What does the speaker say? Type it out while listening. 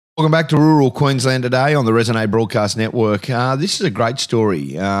Welcome back to Rural Queensland today on the Resonate Broadcast Network. This is a great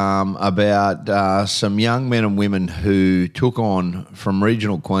story about some young men and women who took on, from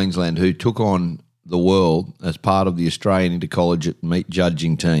regional Queensland, who took on the world as part of the Australian Intercollegiate Meat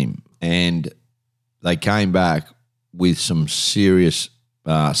Judging team. And they came back with some serious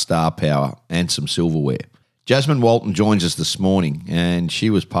star power and some silverware. Jasmine Wholton joins us this morning, and she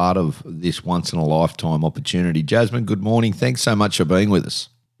was part of this once-in-a-lifetime opportunity. Jasmine, good morning. Thanks so much for being with us.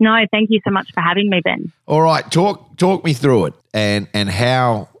 No, thank you so much for having me, Ben. All right, talk me through it and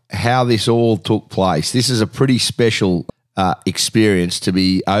how this all took place. This is a pretty special experience to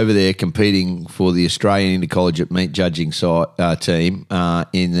be over there competing for the Australian Intercollegiate Meat Judging team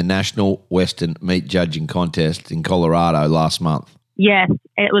in the National Western Meat Judging Contest in Colorado last month. Yes,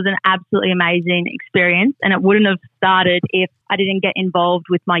 it was an absolutely amazing experience, and it wouldn't have started if I didn't get involved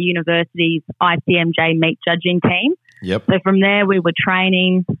with my university's ICMJ meat judging team. Yep. So from there, we were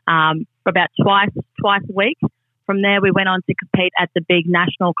training for about twice a week. From there, we went on to compete at the big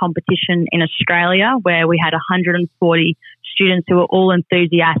national competition in Australia, where we had 140 students who were all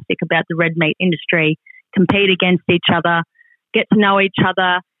enthusiastic about the red meat industry, compete against each other, get to know each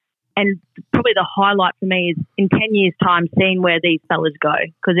other. And probably the highlight for me is in 10 years' time, seeing where these fellas go,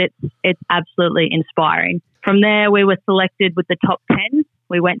 because it's absolutely inspiring. From there, we were selected with the top 10.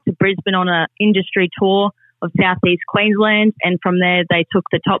 We went to Brisbane on an industry tour of Southeast Queensland, and from there they took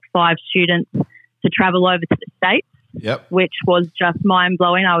the top 5 students to travel over to the States, yep, which was just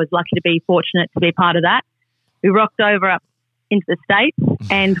mind-blowing. I was lucky to be fortunate to be part of that. We rocked over up into the States,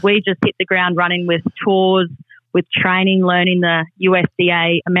 and we just hit the ground running with tours, with training, learning the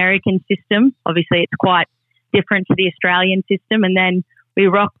USDA American system. Obviously, it's quite different to the Australian system. And then we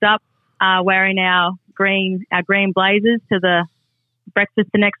rocked up wearing our green blazers to the breakfast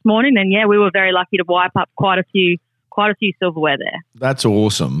the next morning. And yeah, we were very lucky to wipe up quite a few silverware there. That's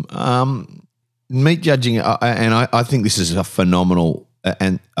awesome. Meat judging, and I think this is a phenomenal,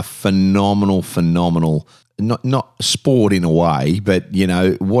 not sport in a way, but you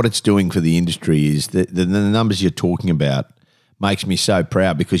know what it's doing for the industry is that the numbers you're talking about makes me so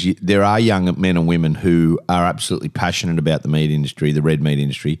proud, because there are young men and women who are absolutely passionate about the meat industry, the red meat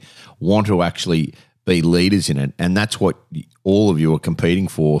industry, want to actually be leaders in it, and that's what all of you are competing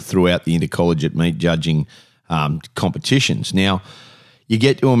for throughout the Intercollegiate Meat Judging competitions. Now, you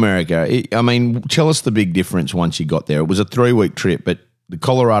get to America. I mean, tell us the big difference once you got there. It was a 3-week trip, but the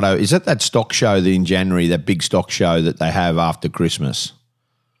Colorado, is that stock show in January, that big stock show that they have after Christmas?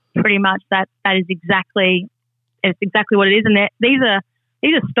 Pretty much. That is exactly what it is. And these are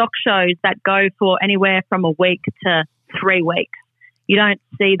stock shows that go for anywhere from a week to 3 weeks. You don't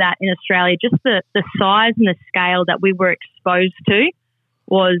see that in Australia. Just the size and the scale that we were exposed to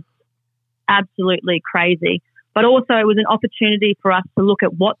was absolutely crazy. But also it was an opportunity for us to look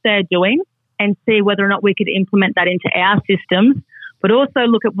at what they're doing and see whether or not we could implement that into our systems, but also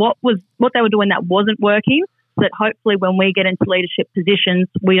look at what they were doing that wasn't working, so that hopefully when we get into leadership positions,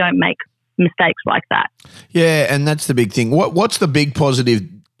 we don't make mistakes like that. Yeah, and that's the big thing. What's the big positive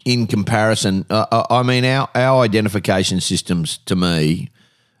in comparison? I mean, our identification systems, to me,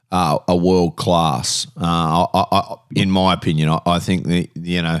 are world class. In my opinion, I think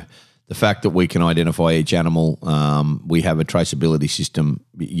the fact that we can identify each animal, we have a traceability system,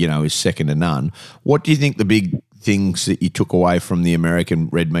 is second to none. What do you think the big things that you took away from the American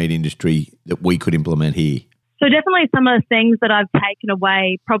red meat industry that we could implement here? So definitely some of the things that I've taken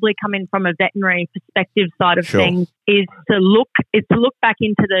away, probably coming from a veterinary perspective side of things, is to look back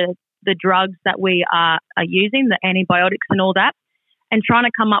into the drugs that we are using, the antibiotics and all that, and trying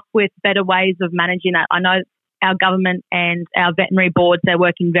to come up with better ways of managing that. I know our government and our veterinary boards, they're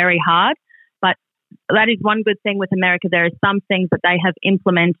working very hard, but that is one good thing with America. There are some things that they have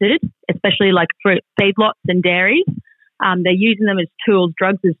implemented, especially like for feedlots and dairies. They're using them as tools,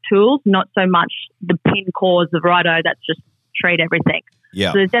 drugs as tools, not so much the pin cause of righto, that's just treat everything.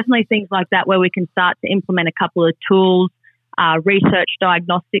 Yeah. So there's definitely things like that where we can start to implement a couple of tools, research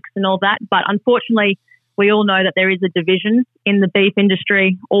diagnostics and all that. But unfortunately, we all know that there is a division in the beef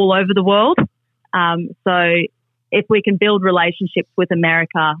industry all over the world. So if we can build relationships with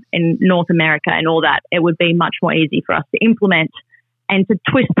America and North America and all that, it would be much more easy for us to implement and to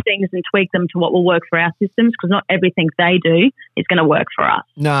twist things and tweak them to what will work for our systems, because not everything they do is going to work for us.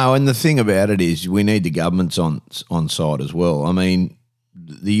 No, and the thing about it is we need the governments on side as well. I mean,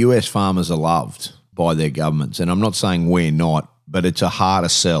 the US farmers are loved by their governments, and I'm not saying we're not, but it's a harder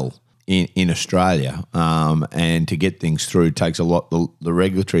sell in Australia, and to get things through takes a lot. The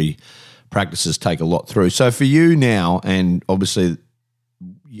regulatory practices take a lot through. So for you now, and obviously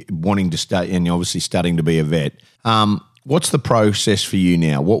wanting to stay, and obviously studying to be a vet, What's the process for you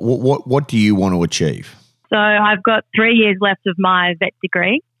now? What do you want to achieve? So I've got 3 years left of my vet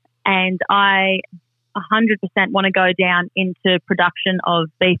degree, and I 100% want to go down into production of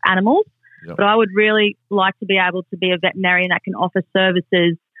beef animals. Yep. But I would really like to be able to be a veterinarian that can offer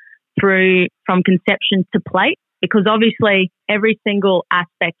services from conception to plate, because obviously every single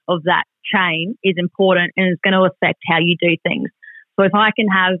aspect of that chain is important and is going to affect how you do things. So if I can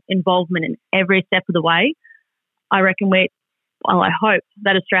have involvement in every step of the way, I reckon I hope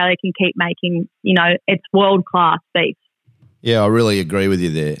that Australia can keep making, its world-class beef. Yeah, I really agree with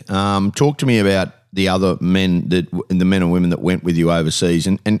you there. Talk to me about the other men the men and women that went with you overseas,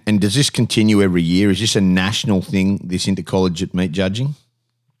 and does this continue every year? Is this a national thing, this intercollegiate meat judging?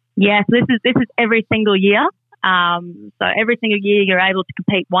 Yes, this is every single year. So every single year you're able to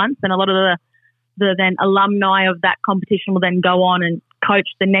compete once, and a lot of the then alumni of that competition will then go on and coach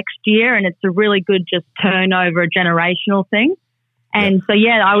the next year, and it's a really good just turnover, a generational thing. And so,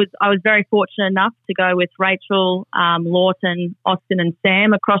 I was very fortunate enough to go with Rachel, Lawton, Austin and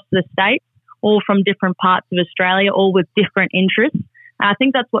Sam across the states, all from different parts of Australia, all with different interests. And I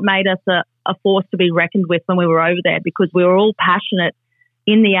think that's what made us a force to be reckoned with when we were over there, because we were all passionate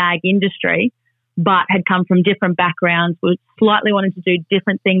in the ag industry, but had come from different backgrounds. We slightly wanted to do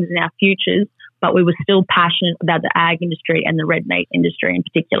different things in our futures, but we were still passionate about the ag industry and the red meat industry in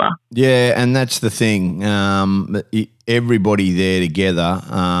particular. Yeah, and that's the thing. Everybody there together,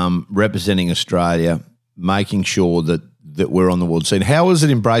 representing Australia, making sure that we're on the world scene. How is it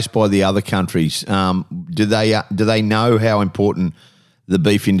embraced by the other countries? Do they know how important the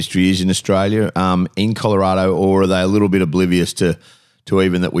beef industry is in Australia, in Colorado, or are they a little bit oblivious to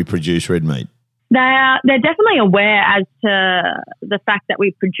even that we produce red meat? They're definitely aware as to the fact that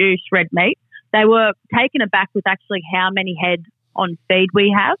we produce red meat. They were taken aback with actually how many head on feed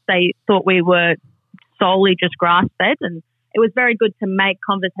we have. They thought we were solely just grass-fed, and it was very good to make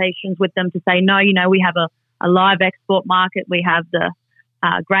conversations with them to say, no, we have a live export market. We have the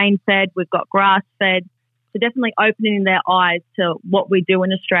grain-fed. We've got grass-fed. So definitely opening their eyes to what we do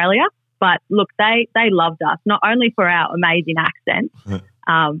in Australia. But look, they loved us, not only for our amazing accents,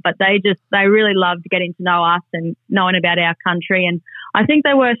 but they really loved getting to know us and knowing about our country. And I think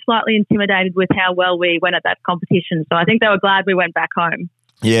they were slightly intimidated with how well we went at that competition. So I think they were glad we went back home.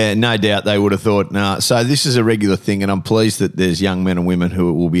 Yeah, no doubt they would have thought, no. So this is a regular thing, and I'm pleased that there's young men and women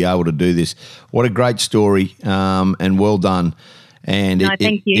who will be able to do this. What a great story, and well done. And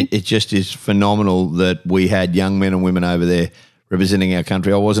thank you. It just is phenomenal that we had young men and women over there representing our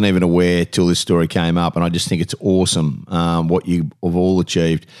country. I wasn't even aware till this story came up, and I just think it's awesome what you have all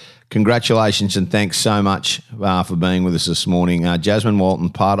achieved. Congratulations, and thanks so much for being with us this morning. Jasmine Wholton,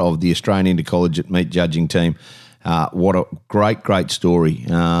 part of the Australian Intercollegiate Meat Judging team. What a great story.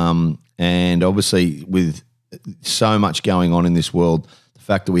 And obviously with so much going on in this world, the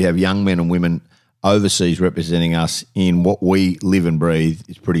fact that we have young men and women overseas representing us in what we live and breathe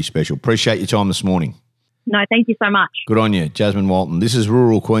is pretty special. Appreciate your time this morning. No, thank you so much. Good on you, Jasmine Wholton. This is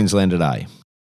Rural Queensland Today.